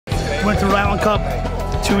went to the Island Cup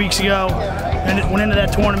 2 weeks ago, and went into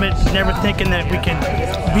that tournament never thinking that we could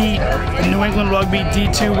beat the New England Rugby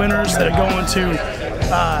D2 winners that are going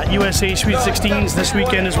to USA Sweet 16s this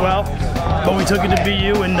weekend as well. But we took it to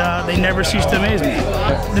BU, and they never ceased to amaze me.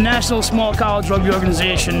 The National Small College Rugby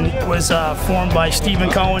Organization was formed by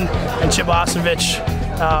Stephen Cohen and Chip Osovich.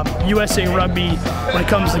 USA Rugby, when it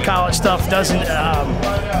comes to college stuff, doesn't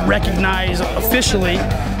recognize officially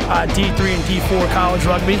D3 and D4 college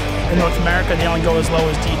rugby in North America. They only go as low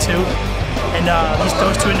as D2. And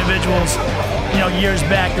those two individuals, years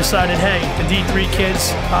back decided, hey, the D3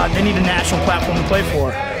 kids, they need a national platform to play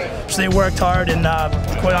for. So they worked hard, and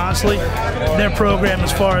quite honestly, their program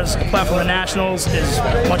as far as platform of nationals is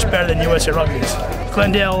much better than USA Rugby's.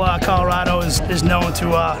 Glendale, Colorado is known to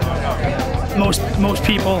most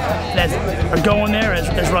people that are going there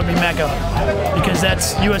as Rugby Mecca, because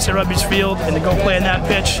that's USA Rugby's field, and to go play in that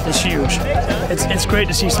pitch is huge. It's great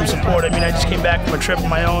to see some support. I mean, I just came back from a trip of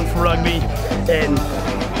my own for rugby, and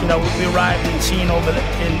we arrived in scene over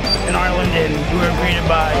in Ireland, and we were greeted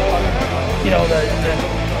by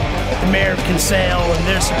the mayor of Kinsale and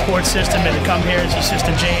their support system, and to come here as his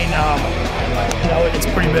sister Jane, it's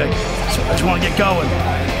pretty big. So I just want to get going.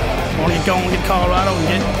 I want to get going, get Colorado,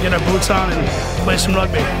 and get our boots on and play some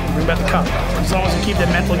rugby, bring back the cup. As long as we keep that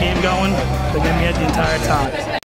mental game going, they're going to be at the entire time.